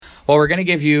Well, we're going to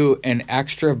give you an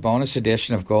extra bonus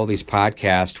edition of Goldie's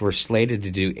podcast. We're slated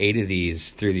to do 8 of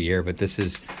these through the year, but this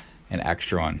is an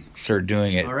extra one. So we're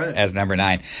doing it as number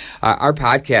 9. Our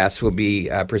podcast will be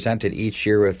presented each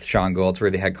year with Sean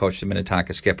Goldsworthy, the head coach of the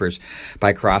Minnetonka Skippers,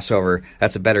 by Crossover.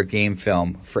 That's a better game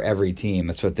film for every team.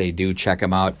 That's what they do. Check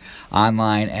them out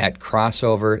online at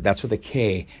Crossover. That's with a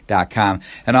K.com.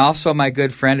 And also my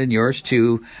good friend and yours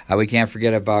too. We can't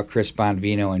forget about Chris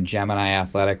Bonvino and Gemini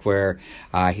Athletic, where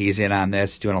he's in on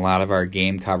this, doing a lot of our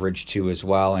game coverage too as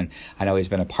well. And I know he's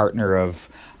been a partner of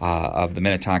the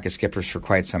Minnetonka Skippers for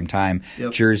quite some time.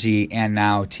 Yep. Jersey and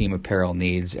now team apparel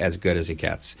needs as good as it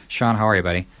gets. Sean, how are you,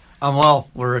 buddy? I'm well.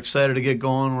 We're excited to get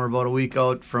going. We're about a week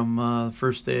out from the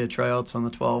first day of tryouts on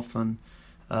the 12th, and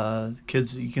the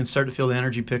kids, you can start to feel the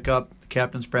energy pick up. The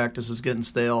captain's practice is getting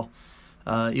stale.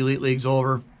 Elite League's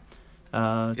over.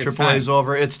 AAA's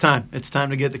over. It's time. It's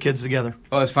time to get the kids together.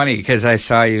 Well, it's funny because I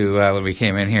saw you when we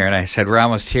came in here, and I said, we're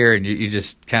almost here, and you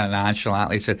just kind of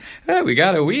nonchalantly said, we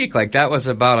got a week. Like that was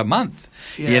about a month,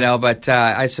 But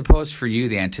I suppose for you,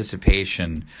 the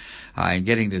anticipation and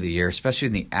getting to the year, especially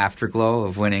in the afterglow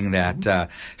of winning that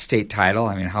state title,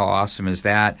 I mean, how awesome is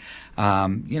that?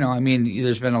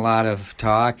 There's been a lot of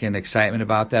talk and excitement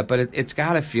about that, but it's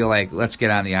got to feel like let's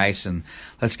get on the ice and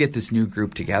let's get this new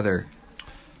group together.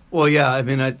 Well, yeah. I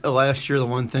mean, last year the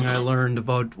one thing I learned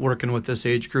about working with this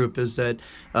age group is that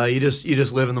you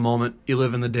just live in the moment, you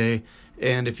live in the day,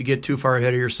 and if you get too far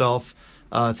ahead of yourself,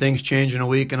 things change in a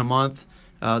week and a month.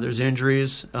 There's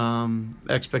injuries,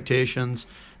 expectations.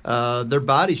 Their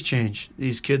bodies change.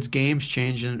 These kids' games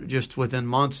change just within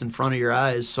months in front of your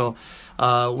eyes. So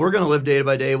we're going to live day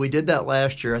by day. We did that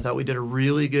last year. I thought we did a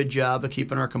really good job of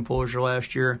keeping our composure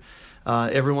last year.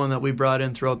 Everyone that we brought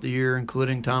in throughout the year,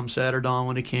 including Tom Satterdahl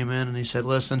when he came in, and he said,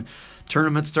 listen,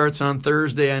 tournament starts on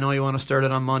Thursday. I know you want to start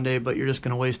it on Monday, but you're just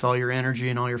going to waste all your energy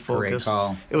and all your focus. Great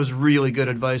call. It was really good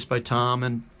advice by Tom,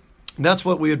 and that's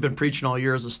what we had been preaching all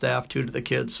year as a staff, too, to the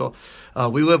kids. So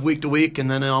we live week to week and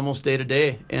then almost day to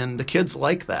day, and the kids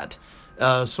like that.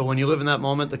 So when you live in that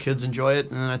moment, the kids enjoy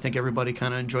it, and I think everybody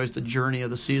kind of enjoys the journey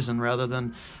of the season rather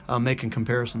than making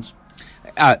comparisons.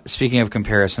 Speaking of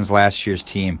comparisons, last year's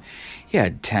team, you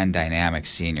had 10 dynamic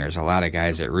seniors, a lot of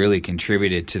guys that really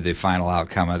contributed to the final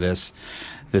outcome of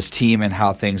this team and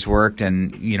how things worked.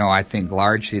 And, I think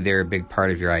largely they're a big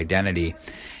part of your identity.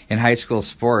 In high school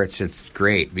sports, it's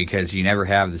great because you never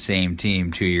have the same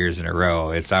team 2 years in a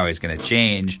row. It's always going to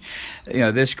change.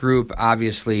 This group,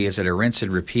 obviously, is it a rinse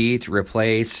and repeat,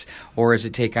 replace, or is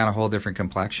it take on a whole different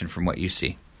complexion from what you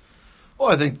see? Well,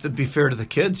 I think to be fair to the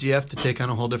kids, you have to take on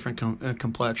a whole different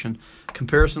complexion.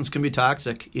 Comparisons can be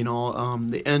toxic.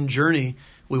 The end journey,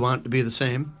 we want it to be the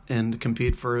same and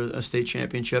compete for a state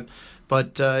championship.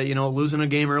 But, losing a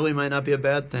game early might not be a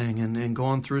bad thing. And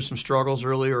going through some struggles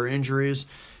early or injuries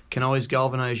can always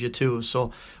galvanize you too.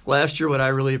 So last year, what I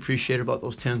really appreciated about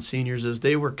those 10 seniors is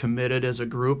they were committed as a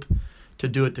group to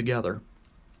do it together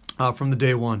from the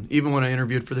day one. Even when I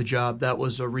interviewed for the job, that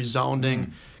was a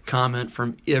resounding comment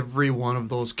from every one of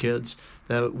those kids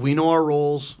that we know our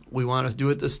roles. We want to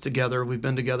do this together. We've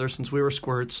been together since we were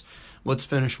squirts. Let's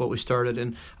finish what we started.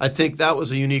 And I think that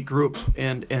was a unique group.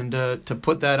 And to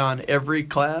put that on every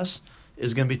class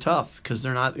is going to be tough because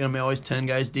they're not going to be always 10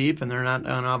 guys deep and they're not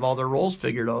going to have all their roles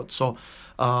figured out. So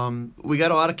we got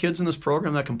a lot of kids in this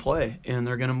program that can play, and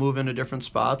they're going to move into different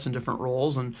spots and different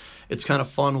roles, and it's kind of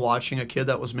fun watching a kid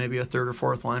that was maybe a third or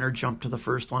fourth liner jump to the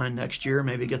first line next year,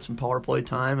 maybe get some power play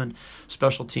time and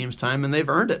special teams time, and they've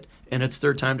earned it, and it's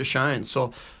their time to shine.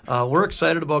 So we're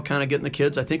excited about kind of getting the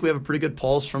kids. I think we have a pretty good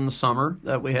pulse from the summer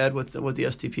that we had with the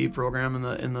STP program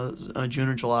in the June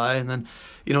or July, and then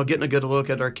getting a good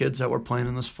look at our kids that we're playing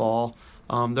in this fall.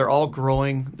 They're all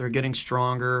growing. They're getting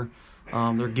stronger.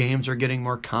 Their games are getting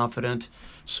more confident.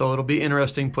 So it'll be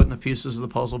interesting putting the pieces of the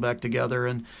puzzle back together.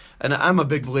 And I'm a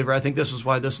big believer. I think this is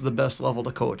why this is the best level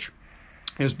to coach,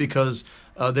 is because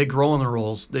they grow in their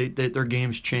roles. Their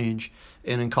games change.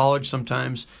 And in college,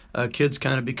 sometimes kids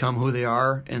kind of become who they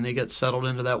are, and they get settled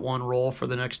into that one role for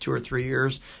the next 2 or 3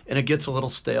 years, and it gets a little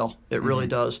stale. It really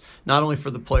does, not only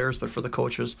for the players but for the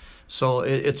coaches. So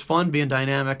it's fun being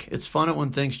dynamic. It's fun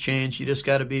when things change. You just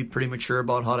got to be pretty mature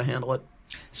about how to handle it.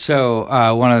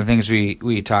 So one of the things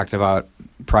we talked about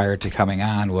prior to coming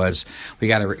on was we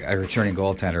got a returning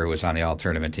goaltender who was on the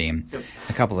all-tournament team,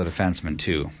 a couple of defensemen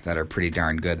too that are pretty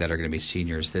darn good that are going to be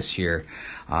seniors this year.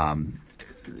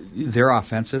 They're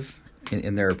offensive.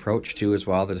 in their approach too as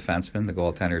well. The defenseman, the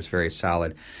goaltender is very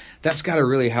solid. That's got to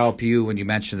really help you when you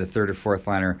mention the third or fourth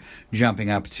liner jumping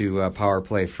up to power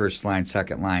play, first line,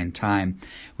 second line time.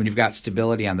 When you've got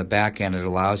stability on the back end, it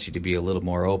allows you to be a little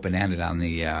more open-ended on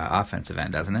the offensive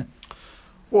end, doesn't it?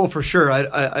 Well, for sure.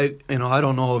 I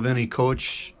don't know of any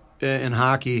coach in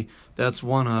hockey that's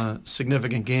won a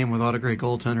significant game without a great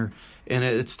goaltender. And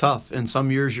it's tough. And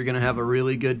some years you're going to have a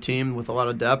really good team with a lot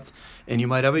of depth, and you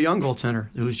might have a young goaltender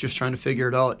who's just trying to figure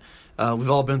it out. We've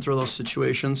all been through those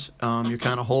situations. You're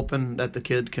kind of hoping that the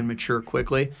kid can mature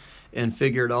quickly and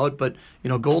figure it out. But,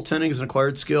 goaltending is an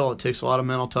acquired skill. It takes a lot of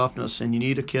mental toughness, and you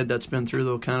need a kid that's been through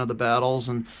the battles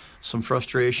and some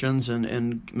frustrations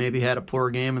and maybe had a poor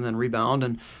game and then rebound.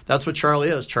 And that's what Charlie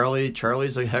is.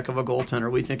 Charlie's a heck of a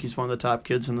goaltender. We think he's one of the top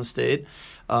kids in the state.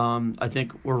 I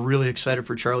think we're really excited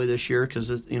for Charlie this year because,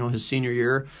 his senior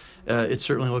year, it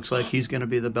certainly looks like he's going to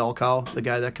be the bell cow, the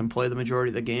guy that can play the majority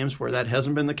of the games, where that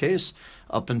hasn't been the case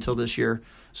up until this year.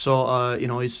 So,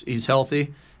 he's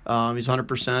healthy. He's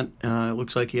 100%. It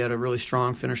looks like he had a really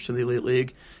strong finish to the Elite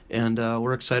League, and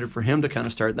we're excited for him to kind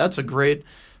of start. That's a great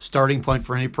starting point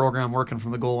for any program working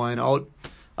from the goal line out.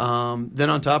 Then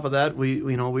on top of that, we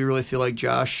really feel like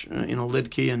Josh,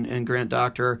 Lidke and Grant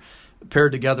Doctor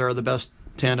paired together are the best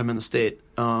tandem in the state.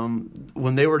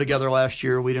 When they were together last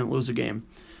year, we didn't lose a game.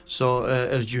 So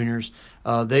as juniors,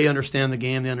 they understand the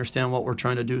game. They understand what we're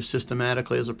trying to do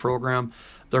systematically as a program.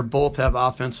 They both have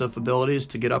offensive abilities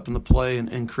to get up in the play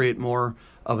and create more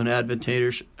of an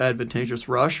advantageous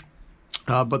rush.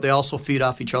 But they also feed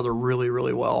off each other really,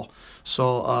 really well.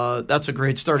 So that's a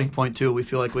great starting point too. We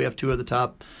feel like we have two of the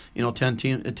top, 10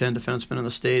 defensemen in the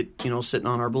state, sitting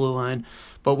on our blue line.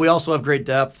 But we also have great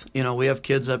depth. We have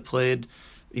kids that played.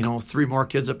 3 more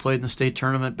kids that played in the state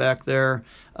tournament back there.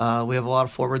 We have a lot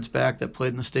of forwards back that played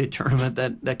in the state tournament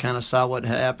that kind of saw what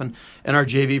happened. And our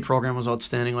JV program was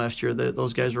outstanding last year.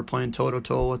 Those guys were playing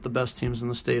toe-to-toe with the best teams in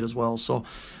the state as well. So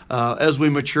as we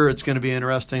mature, it's going to be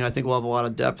interesting. I think we'll have a lot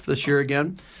of depth this year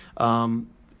again.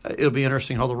 It'll be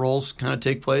interesting how the roles kind of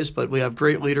take place, but we have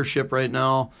great leadership right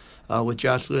now with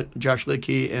Josh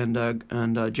Lidke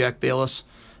and Jack Bayless.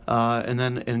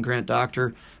 And Grant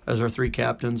Doctor as our 3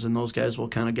 captains, and those guys will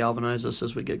kind of galvanize us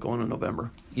as we get going in November.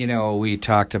 We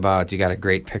talked about, you got a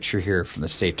great picture here from the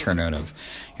state tournament of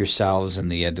yourselves and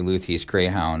the Duluth East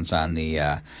Greyhounds on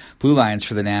the blue lines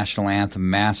for the national anthem.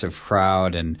 Massive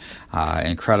crowd and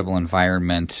incredible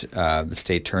environment. The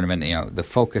state tournament, the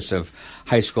focus of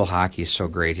high school hockey is so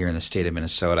great here in the state of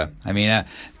Minnesota. I mean,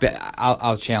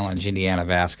 I'll challenge Indiana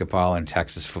basketball and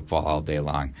Texas football all day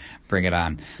long. Bring it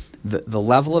on. The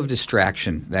level of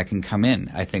distraction that can come in,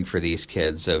 I think, for these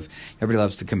kids of everybody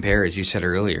loves to compare, as you said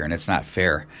earlier, and it's not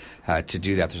fair to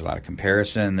do that. There's a lot of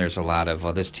comparison. There's a lot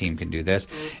of, this team can do this.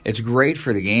 It's great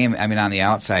for the game. I mean, on the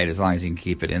outside, as long as you can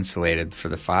keep it insulated for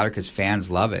the fodder, because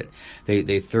fans love it.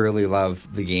 They thoroughly love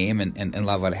the game and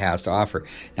love what it has to offer.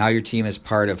 Now your team is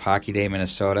part of Hockey Day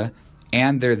Minnesota,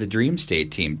 and they're the Dream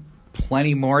State team.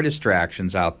 Plenty more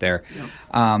distractions out there.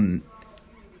 Yep.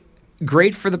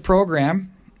 Great for the program.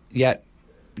 Yet,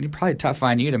 probably tough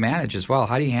on you to manage as well.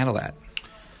 How do you handle that?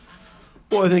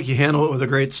 Well, I think you handle it with a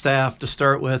great staff to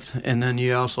start with, and then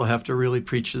you also have to really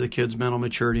preach to the kids' mental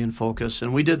maturity and focus.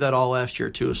 And we did that all last year,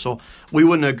 too. So we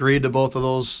wouldn't have agreed to both of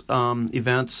those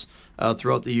events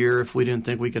throughout the year if we didn't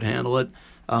think we could handle it.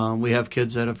 We have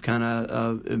kids that have kind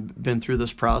of been through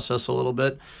this process a little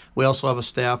bit. We also have a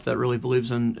staff that really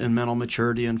believes in mental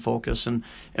maturity and focus, and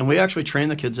we actually train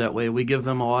the kids that way. We give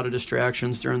them a lot of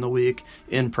distractions during the week,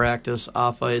 in practice,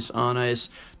 off ice, on ice,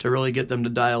 to really get them to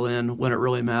dial in when it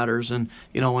really matters. And,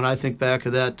 when I think back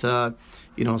of that,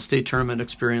 state tournament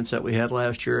experience that we had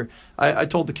last year, I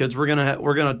told the kids we're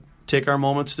gonna take our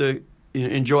moments to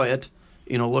enjoy it,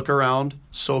 look around,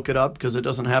 soak it up, because it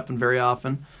doesn't happen very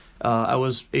often. I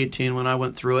was 18 when I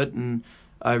went through it, and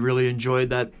I really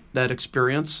enjoyed that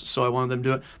experience, so I wanted them to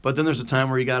do it. But then there's a time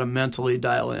where you got to mentally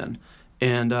dial in.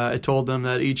 And I told them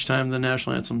that each time the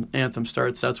national anthem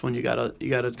starts, that's when you got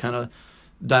to kind of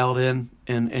dial it in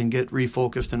and get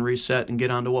refocused and reset and get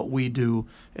onto what we do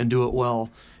and do it well.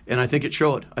 And I think it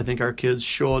showed. I think our kids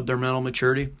showed their mental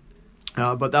maturity.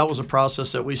 But that was a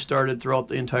process that we started throughout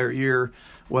the entire year,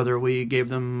 whether we gave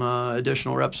them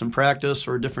additional reps in practice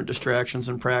or different distractions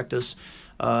in practice.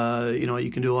 You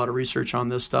can do a lot of research on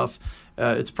this stuff.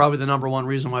 It's probably the number one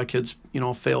reason why kids,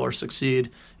 fail or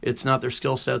succeed. It's not their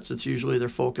skill sets. It's usually their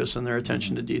focus and their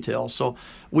attention to detail. So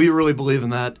we really believe in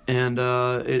that, and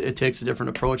it takes a different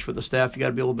approach with the staff. You got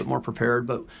to be a little bit more prepared,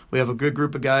 but we have a good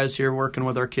group of guys here working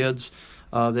with our kids.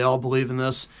 They all believe in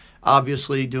this.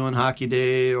 obviously doing Hockey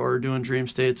Day or doing Dream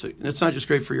States, it's not just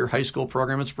great for your high school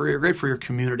program, it's great for your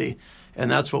community. And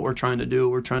that's what we're trying to do.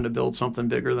 We're trying to build something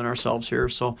bigger than ourselves here.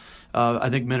 So I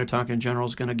think Minnetonka in general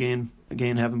is going to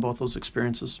gain having both those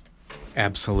experiences.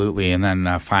 Absolutely. And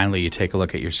then finally, you take a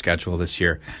look at your schedule this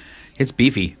year. It's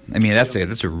beefy. I mean, that's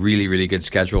a really, really good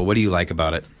schedule. What do you like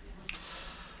about it?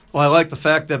 Well, I like the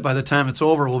fact that by the time it's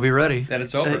over, we'll be ready. That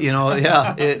it's over.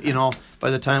 By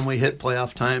the time we hit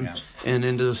playoff time and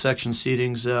into the section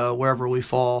seedings, wherever we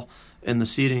fall in the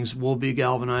seedings, we'll be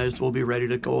galvanized. We'll be ready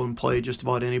to go and play just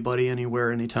about anybody,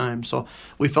 anywhere, anytime. So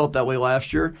we felt that way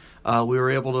last year. We were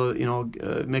able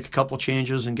to, make a couple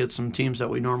changes and get some teams that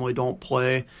we normally don't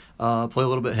play a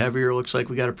little bit heavier. Looks like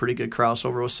we got a pretty good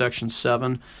crossover with Section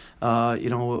 7.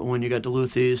 When you got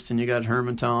Duluth East and you got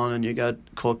Hermantown and you got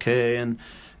Cloquet and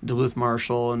Duluth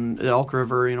Marshall and Elk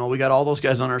River, we got all those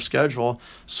guys on our schedule.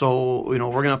 So, we're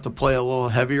going to have to play a little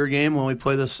heavier game when we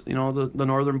play this, the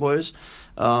Northern boys.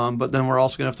 But then we're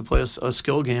also going to have to play a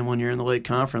skill game when you're in the Lake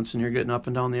Conference and you're getting up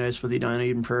and down the ice with Edina,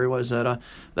 Eden Prairie, Wayzata.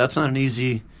 That's not an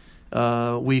easy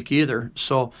week either.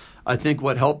 So I think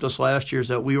what helped us last year is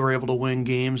that we were able to win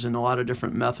games in a lot of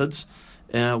different methods.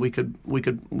 We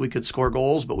could score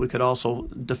goals, but we could also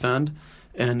defend.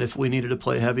 And if we needed to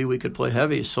play heavy, we could play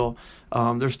heavy. So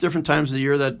there's different times of the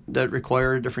year that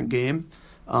require a different game.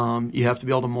 You have to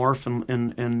be able to morph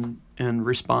and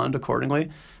respond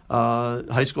accordingly.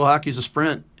 High school hockey is a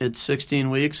sprint. It's 16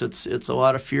 weeks. It's a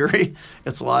lot of fury.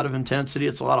 It's a lot of intensity.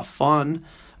 It's a lot of fun.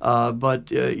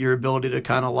 But your ability to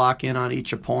kind of lock in on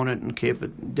each opponent and keep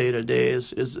it day to day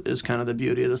is kind of the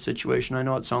beauty of the situation. I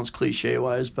know it sounds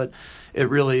cliche-wise, but it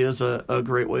really is a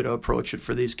great way to approach it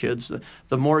for these kids.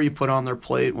 The more you put on their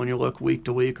plate when you look week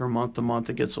to week or month to month,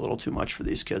 it gets a little too much for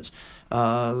these kids.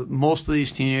 Most of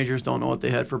these teenagers don't know what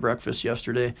they had for breakfast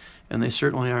yesterday, and they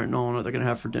certainly aren't knowing what they're going to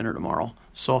have for dinner tomorrow.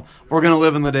 So we're going to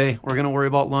live in the day. We're going to worry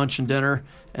about lunch and dinner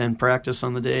and practice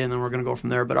on the day, and then we're going to go from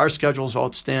there. But our schedule is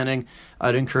outstanding.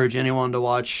 I'd encourage anyone to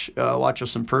watch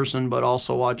us in person, but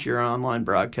also watch your online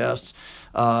broadcasts.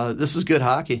 This is good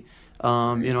hockey.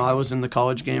 I was in the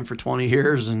college game for 20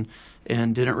 years and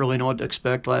didn't really know what to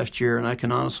expect last year. And I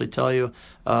can honestly tell you,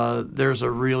 there's a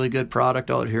really good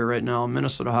product out here right now.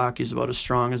 Minnesota hockey is about as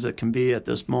strong as it can be at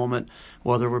this moment,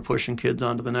 whether we're pushing kids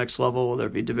on to the next level, whether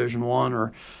it be Division I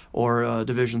or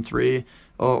Division III,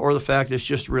 or the fact it's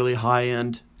just really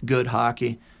high-end, good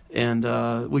hockey. And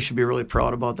we should be really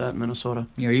proud about that in Minnesota.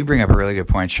 You bring up a really good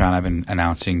point, Sean. I've been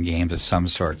announcing games of some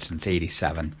sort since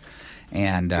 '87.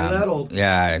 And you're that old.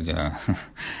 Yeah,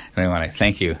 I want to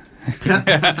thank you.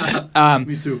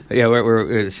 Me too. Yeah,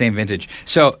 we're the same vintage.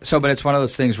 So, but it's one of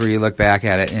those things where you look back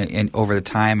at it and over the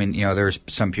time, and there's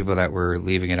some people that were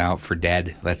leaving it out for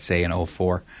dead. Let's say in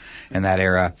 '04, in that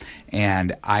era,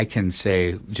 and I can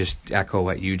say, just echo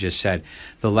what you just said.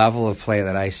 The level of play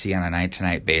that I see on a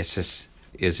night-to-night basis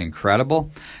is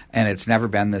incredible, and it's never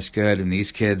been this good, and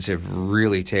these kids have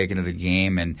really taken to the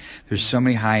game, and there's so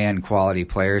many high-end quality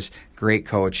players, great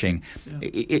coaching.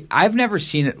 Yeah. I've never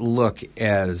seen it look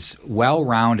as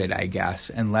well-rounded, I guess,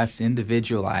 and less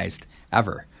individualized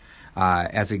ever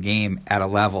as a game at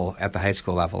the high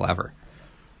school level ever.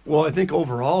 Well, I think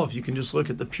overall, if you can just look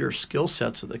at the pure skill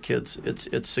sets of the kids,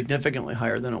 it's significantly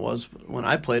higher than it was when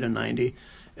I played in '90.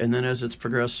 And then as it's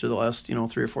progressed through the last,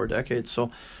 3 or 4 decades.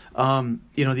 So,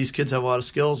 these kids have a lot of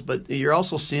skills, but you're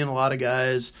also seeing a lot of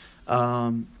guys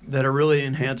that are really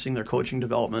enhancing their coaching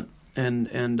development.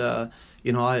 And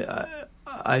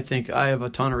I think I have a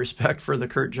ton of respect for the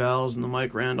Kurt Giles and the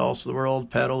Mike Randolphs of the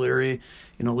world, Pat O'Leary,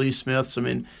 Lee Smiths. I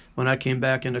mean, when I came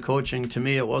back into coaching, to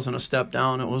me, it wasn't a step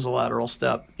down; it was a lateral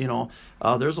step.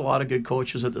 There's a lot of good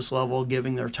coaches at this level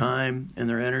giving their time and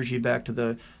their energy back to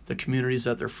the communities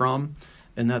that they're from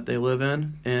and that they live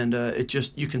in, and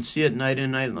you can see it night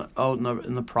in, night out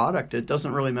in the product. It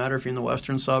doesn't really matter if you're in the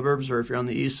western suburbs or if you're on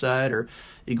the east side or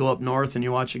you go up north and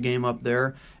you watch a game up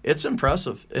there. It's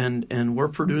impressive, and we're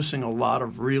producing a lot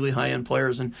of really high-end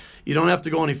players. And you don't have to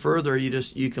go any further.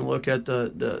 You can look at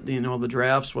the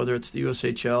drafts, whether it's the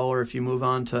USHL or if you move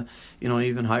on to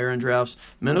even higher-end drafts.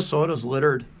 Minnesota's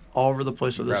littered all over the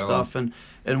place with this stuff, and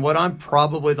what I'm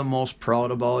probably the most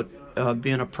proud about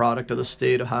being a product of the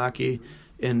state of hockey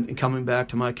and coming back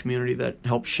to my community that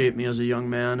helped shape me as a young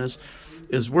man is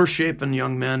we're shaping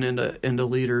young men into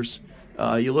leaders.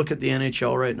 You look at the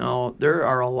NHL right now, there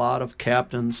are a lot of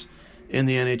captains in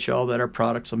the NHL that are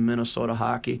products of Minnesota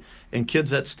hockey and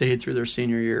kids that stayed through their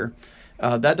senior year.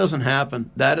 That doesn't happen.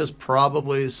 That is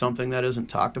probably something that isn't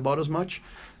talked about as much,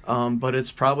 but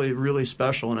it's probably really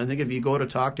special. And I think if you go to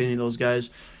talk to any of those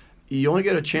guys, you only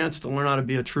get a chance to learn how to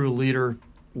be a true leader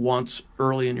once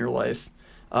early in your life.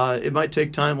 It might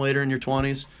take time later in your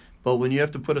 20s, but when you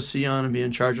have to put a C on and be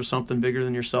in charge of something bigger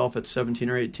than yourself at 17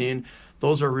 or 18,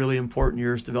 those are really important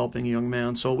years developing a young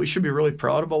man. So we should be really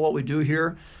proud about what we do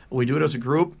here. We do it as a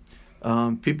group.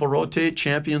 People rotate,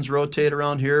 champions rotate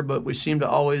around here, but we seem to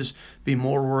always be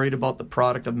more worried about the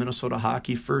product of Minnesota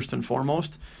hockey first and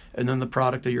foremost, and then the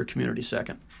product of your community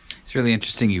second. It's really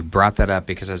interesting you brought that up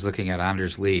because I was looking at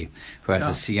Anders Lee, who has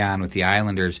a C on with the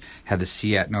Islanders, had the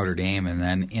C at Notre Dame, and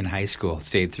then in high school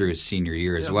stayed through his senior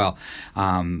year as well.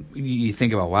 You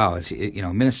think about, wow,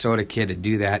 Minnesota kid to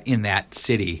do that in that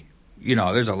city.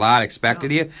 There's a lot expected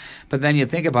of you. But then you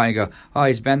think about it and you go, oh,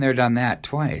 he's been there, done that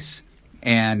twice.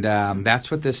 And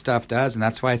that's what this stuff does, and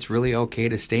that's why it's really okay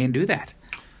to stay and do that.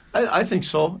 I think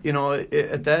so.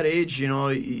 At that age,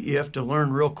 you have to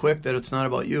learn real quick that it's not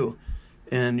about you.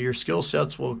 And your skill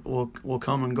sets will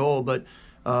come and go, but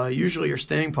usually your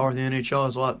staying power in the NHL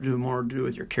has a lot more to do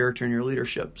with your character and your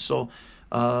leadership. So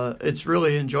it's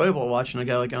really enjoyable watching a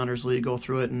guy like Anders Lee go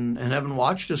through it, and having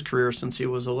watched his career since he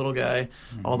was a little guy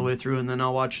all the way through, and then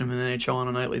now watching him in the NHL on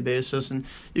a nightly basis. And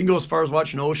you can go as far as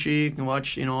watching Oshie, you can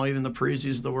watch even the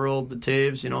Parizis of the world, the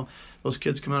Taves, those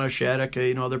kids come out of Shattuck,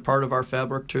 they're part of our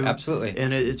fabric too. Absolutely.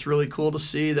 And it's really cool to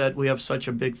see that we have such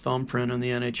a big thumbprint in the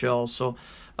NHL. So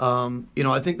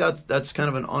I think that's kind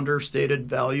of an understated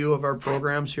value of our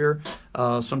programs here.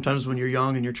 Sometimes when you're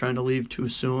young and you're trying to leave too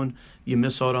soon, you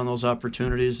miss out on those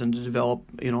opportunities and to develop,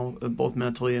 both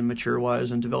mentally and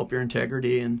mature-wise, and develop your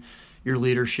integrity and your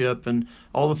leadership and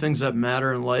all the things that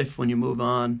matter in life when you move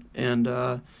on. And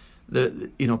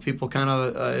people kind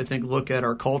of I think look at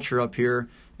our culture up here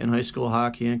in high school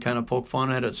hockey and kind of poke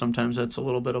fun at it. Sometimes that's a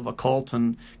little bit of a cult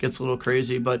and gets a little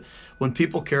crazy. But when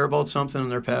people care about something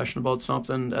and they're passionate about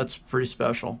something, that's pretty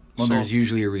special. Well, there's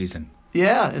usually a reason.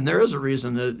 Yeah, and there is a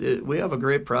reason. We have a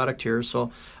great product here.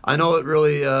 So I know it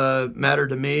really mattered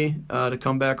to me to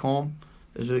come back home,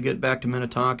 to get back to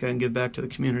Minnetonka and give back to the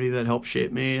community that helped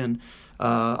shape me. And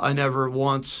I never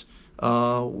once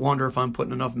wonder if I'm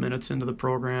putting enough minutes into the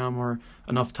program or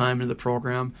enough time into the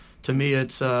program. To me,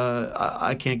 it's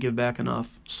I can't give back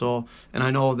enough. So, and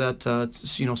I know that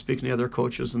speaking to other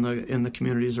coaches in the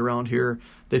communities around here,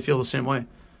 they feel the same way.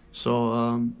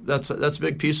 So that's a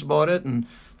big piece about it. And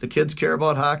the kids care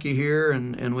about hockey here,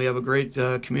 and we have a great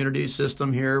community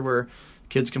system here where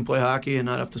kids can play hockey and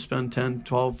not have to spend $10,000,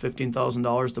 $12,000,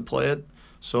 $15,000 to play it.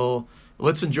 So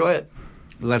let's enjoy it.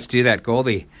 Let's do that.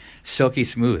 Goldie, silky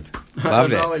smooth.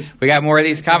 Loved it. We got more of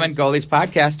these coming. Goldie's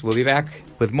podcast. We'll be back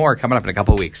with more coming up in a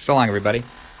couple of weeks. So long, everybody.